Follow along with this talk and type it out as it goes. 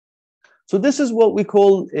So this is what we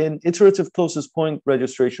call an iterative closest point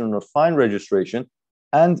registration or fine registration.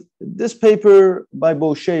 And this paper by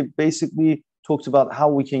Boucher basically talks about how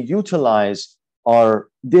we can utilize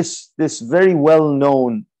this very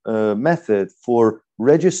well-known method for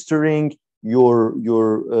registering your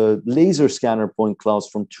laser scanner point clouds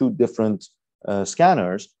from two different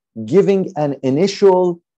scanners, giving an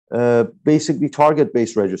initial basically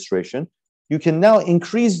target-based registration. You can now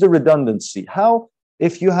increase the redundancy. How?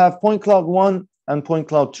 If you have point cloud 1 and point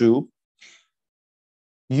cloud 2,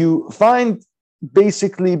 you find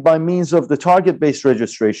basically by means of the target-based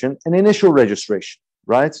registration an initial registration,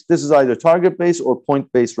 right? This is either target-based or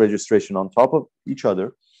point-based registration on top of each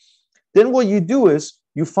other. Then what you do is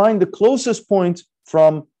you find the closest point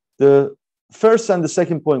from the first and the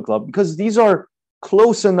second point cloud, because these are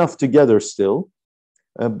close enough together still,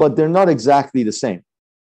 but they're not exactly the same.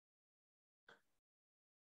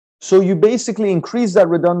 So you basically increase that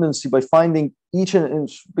redundancy by finding each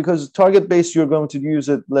because target-based, you're going to use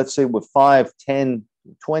it, let's say, with 5, 10,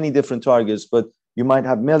 20 different targets, but you might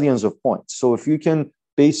have millions of points. So if you can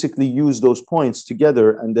basically use those points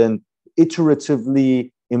together and then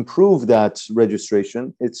iteratively improve that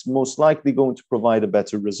registration, it's most likely going to provide a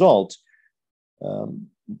better result.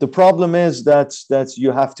 The problem is that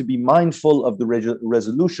you have to be mindful of the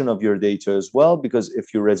resolution of your data as well, because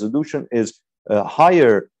if your resolution is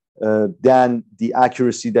higher than the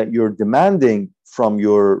accuracy that you're demanding from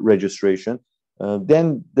your registration,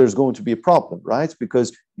 then there's going to be a problem, right?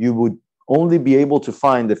 Because you would only be able to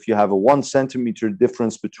find, if you have a 1 centimeter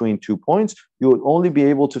difference between 2 points, you would only be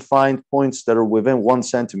able to find points that are within 1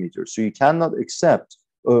 centimeter. So you cannot expect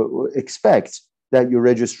that your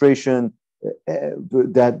registration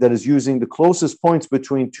that is using the closest points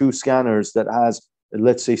between two scanners that has,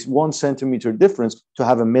 let's say, 1 centimeter difference to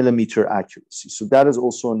have a millimeter accuracy. So that is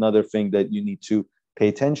also another thing that you need to pay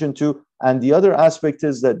attention to. And the other aspect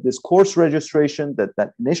is that this coarse registration,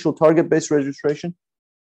 that initial target-based registration,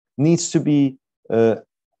 needs to be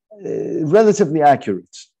relatively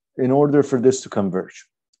accurate in order for this to converge.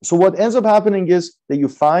 So what ends up happening is that you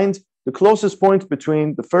find the closest point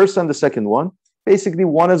between the first and the second one. Basically,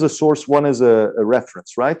 one is a source, one is a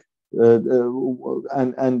reference, right?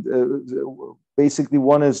 Basically,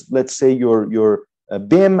 one is, let's say, your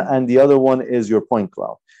BIM, and the other one is your point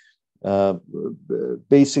cloud.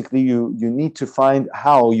 Basically, you need to find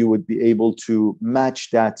how you would be able to match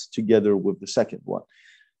that together with the second one.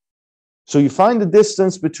 So you find the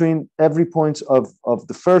distance between every point of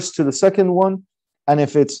the first to the second one, and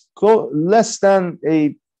if it's less than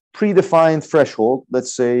a predefined threshold,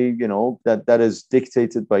 let's say, that is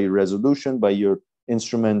dictated by your resolution, by your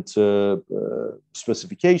instrument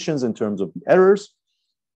specifications in terms of the errors.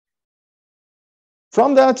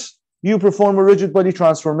 From that, you perform a rigid body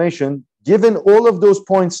transformation given all of those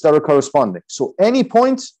points that are corresponding. So any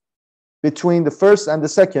point between the first and the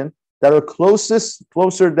second that are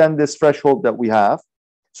closer than this threshold that we have.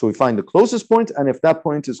 So we find the closest point, and if that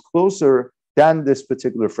point is closer than this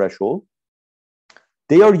particular threshold,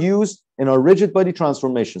 they are used in our rigid body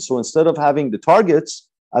transformation. So instead of having the targets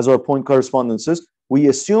as our point correspondences, we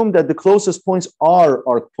assume that the closest points are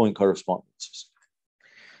our point correspondences.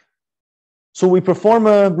 So we perform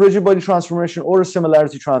a rigid body transformation or a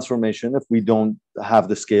similarity transformation if we don't have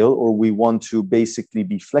the scale, or we want to basically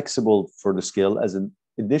be flexible for the scale as an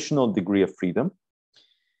additional degree of freedom.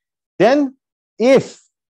 Then if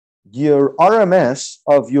your RMS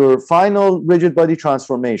of your final rigid body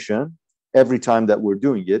transformation, every time that we're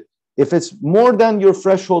doing it, if it's more than your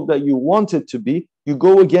threshold that you want it to be, you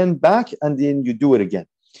go again back and then you do it again.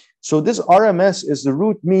 So this RMS is the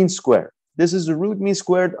root mean square. This is the root mean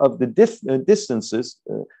squared of the distances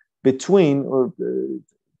between, or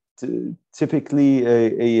typically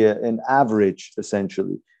an average,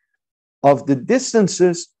 essentially, of the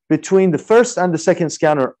distances between the first and the second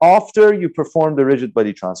scanner after you perform the rigid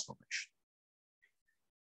body transformation.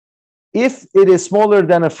 If it is smaller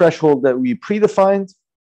than a threshold that we predefined,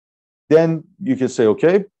 then you can say,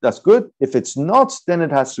 okay, that's good. If it's not, then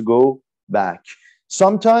it has to go back.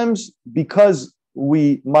 Sometimes, because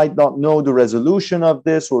we might not know the resolution of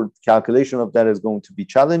this, or calculation of that is going to be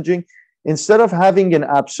challenging, instead of having an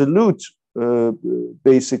absolute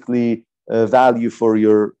value for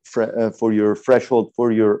your threshold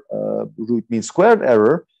for your root mean squared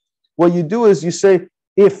error, what you do is you say,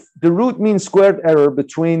 if the root mean squared error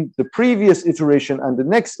between the previous iteration and the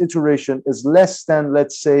next iteration is less than,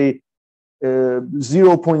 let's say,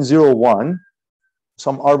 0.01,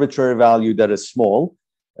 some arbitrary value that is small,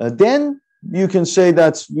 then you can say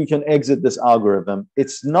that we can exit this algorithm.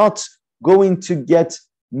 It's not going to get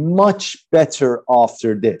much better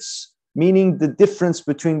after this. meaning the difference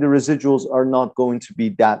between the residuals are not going to be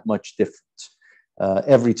that much different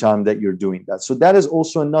every time that you're doing that. So that is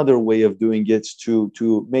also another way of doing it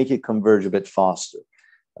to make it converge a bit faster,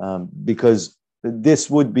 because this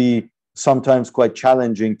would be sometimes quite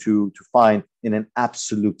challenging to find in an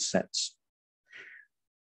absolute sense.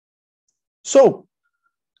 So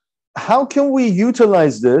how can we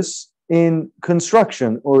utilize this in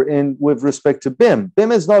construction or in with respect to BIM?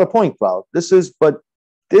 BIM is not a point cloud. But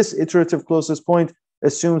this iterative closest point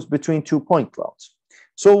assumes between 2 point clouds.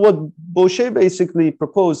 So what Boucher basically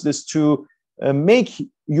proposed is to make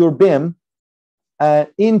your BIM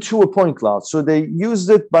into a point cloud. So they used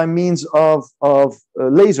it by means of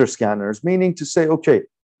laser scanners, meaning to say, okay,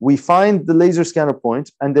 we find the laser scanner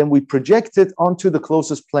point and then we project it onto the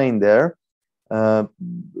closest plane there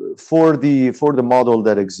for the model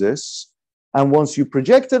that exists. And once you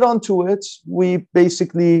project it onto it, we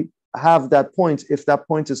basically have that point. If that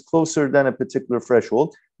point is closer than a particular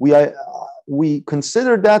threshold, we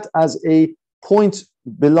consider that as a point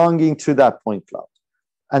belonging to that point cloud.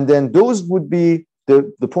 And then those would be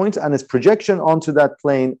the point and its projection onto that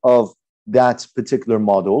plane of that particular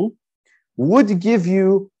model would give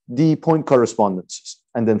you the point correspondences.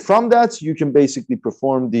 And then from that, you can basically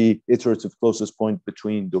perform the iterative closest point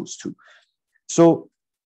between those two. So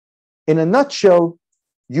in a nutshell,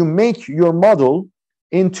 you make your model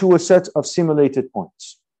into a set of simulated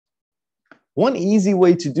points. One easy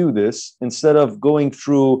way to do this, instead of going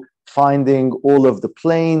through finding all of the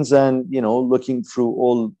planes and looking through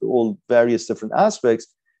all various different aspects,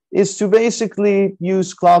 is to basically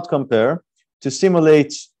use CloudCompare to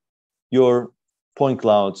simulate your point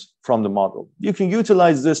clouds from the model. You can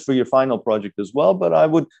utilize this for your final project as well, but I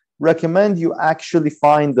would recommend you actually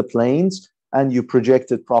find the planes and you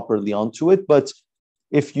project it properly onto it. But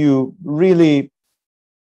if you really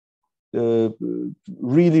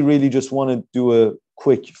just want to do a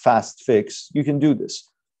quick, fast fix, you can do this.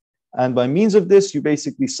 And by means of this, you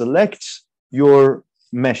basically select your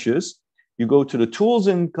meshes. You go to the tools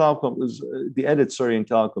in CloudCompare, the edit, sorry, in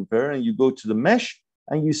CloudCompare, and you go to the mesh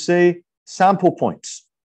and you say sample points.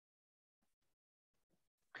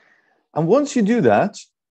 And once you do that,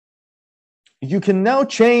 you can now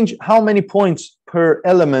change how many points per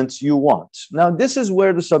element you want. Now, this is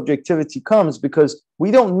where the subjectivity comes, because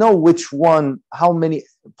we don't know which one, how many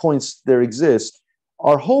points there exist.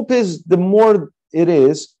 Our hope is the more it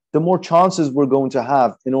is, the more chances we're going to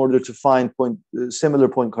have in order to find similar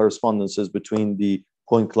point correspondences between the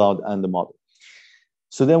point cloud and the model.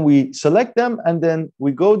 So then we select them, and then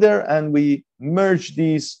we go there and we merge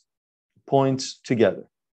these points together.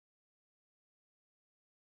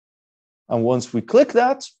 And once we click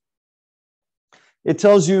that, it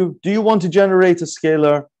tells you, do you want to generate a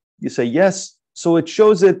scalar? You say yes. So it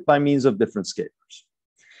shows it by means of different scalars.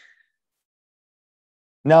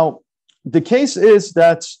 Now, the case is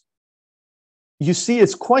that you see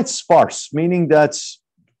it's quite sparse, meaning that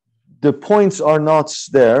the points are not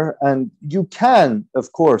there. And you can,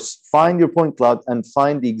 of course, find your point cloud and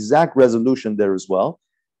find the exact resolution there as well.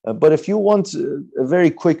 But if you want a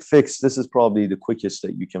very quick fix, this is probably the quickest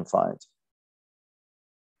that you can find.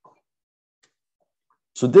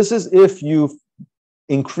 So this is if you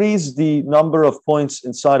increase the number of points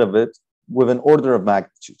inside of it with an order of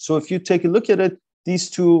magnitude. So if you take a look at it, these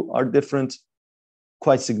two are different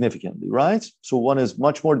quite significantly, right? So one is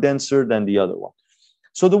much more denser than the other one.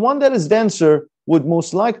 So the one that is denser would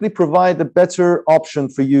most likely provide a better option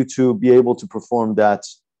for you to be able to perform that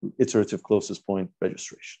iterative closest point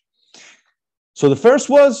registration. So the first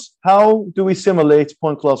was, how do we simulate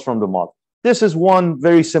point clouds from the model? This is one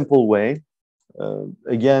very simple way.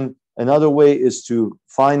 Again, another way is to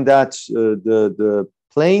find that the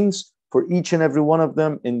planes for each and every one of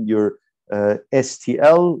them in your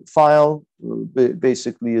STL file.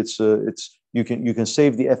 Basically, you can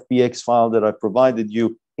save the FBX file that I provided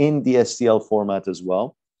you in the STL format as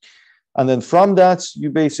well. And then from that, you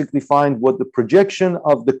basically find what the projection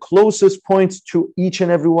of the closest points to each and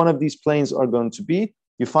every one of these planes are going to be.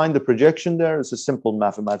 You find the projection there. It's a simple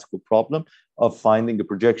mathematical problem of finding the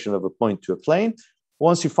projection of a point to a plane.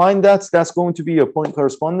 Once you find that, that's going to be your point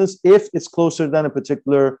correspondence if it's closer than a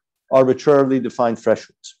particular arbitrarily defined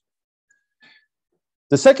threshold.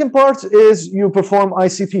 The second part is you perform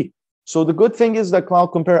ICP. So the good thing is that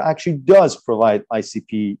CloudCompare actually does provide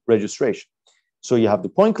ICP registration. So you have the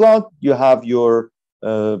point cloud, you have your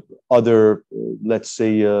other, let's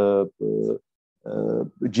say,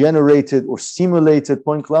 generated or simulated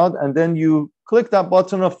point cloud, and then you click that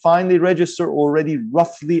button of finally register already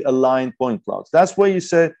roughly aligned point clouds. That's why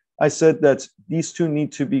I said that these two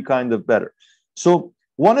need to be kind of better. So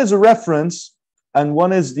one is a reference and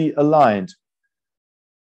one is the aligned,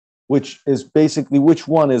 which is basically which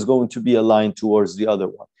one is going to be aligned towards the other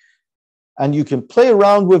one. And you can play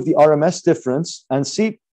around with the RMS difference and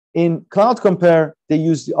see in CloudCompare, they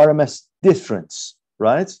use the RMS difference,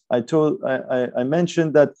 right? I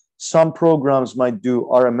mentioned that some programs might do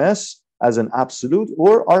RMS as an absolute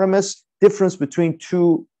or RMS difference between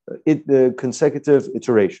two consecutive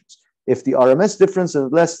iterations. If the RMS difference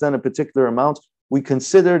is less than a particular amount, we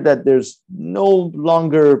consider that there's no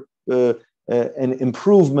longer an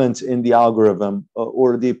improvement in the algorithm,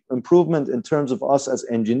 or the improvement in terms of us as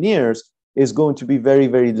engineers is going to be very,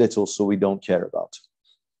 very little, so we don't care about it.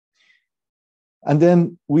 And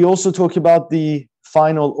then we also talk about the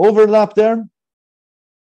final overlap there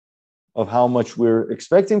of how much we're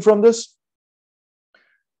expecting from this.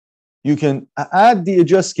 You can add the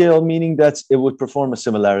adjust scale, meaning that it would perform a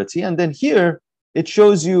similarity. And then here, it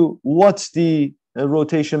shows you what the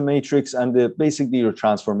rotation matrix and basically your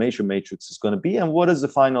transformation matrix is going to be, and what is the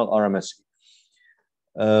final RMS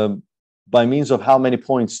by means of how many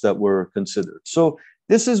points that were considered. So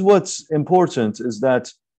this is what's important, is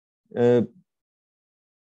that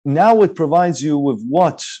now it provides you with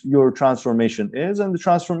what your transformation is, and the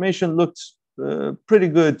transformation looked pretty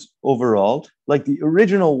good overall. Like the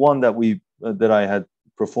original one that I had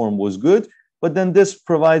performed was good, but then this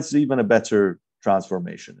provides even a better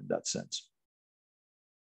transformation in that sense.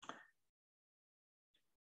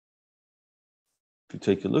 If you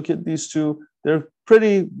take a look at these two, they're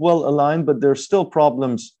pretty well aligned, but there are still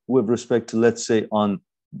problems with respect to, let's say, on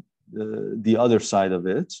the other side of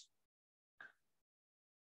it.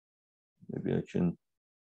 Maybe I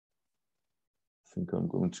think I'm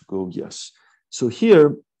going to go, yes. So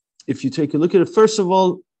here, if you take a look at it, first of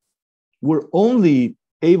all, we're only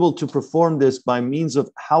able to perform this by means of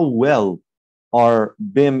how well our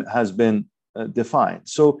BIM has been defined.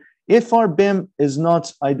 So if our BIM is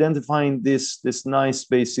not identifying this nice,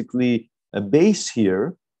 basically, a base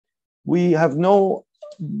here, we have no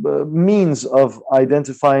means of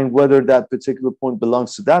identifying whether that particular point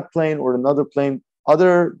belongs to that plane or another plane,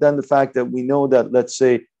 other than the fact that we know that, let's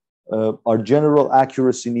say, our general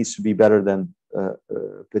accuracy needs to be better than a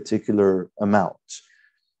particular amount.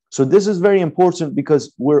 So this is very important,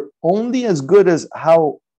 because we're only as good as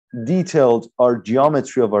how detailed our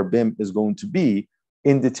geometry of our BIM is going to be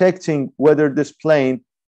in detecting whether this plane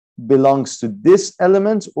belongs to this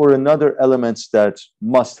element or another element that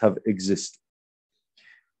must have existed.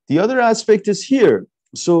 The other aspect is here.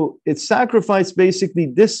 So it sacrificed basically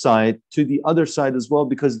this side to the other side as well,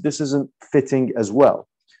 because this isn't fitting as well.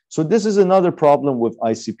 So this is another problem with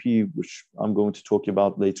ICP, which I'm going to talk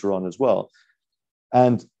about later on as well.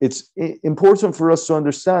 And it's important for us to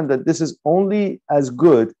understand that this is only as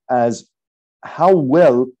good as how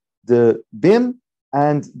well the BIM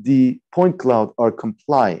and the point cloud are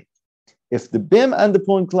complying. If the BIM and the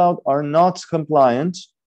point cloud are not compliant,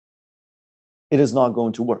 it is not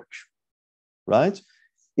going to work, right?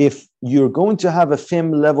 If you're going to have a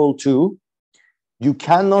FIM level 2, you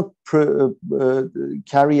cannot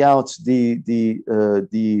carry out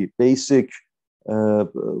the basic,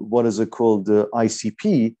 what is it called, the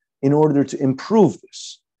ICP, in order to improve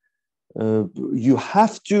this. You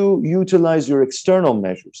have to utilize your external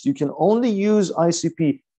measures. You can only use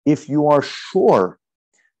ICP if you are sure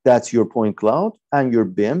that your point cloud and your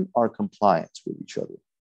BIM are compliant with each other.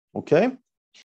 Okay,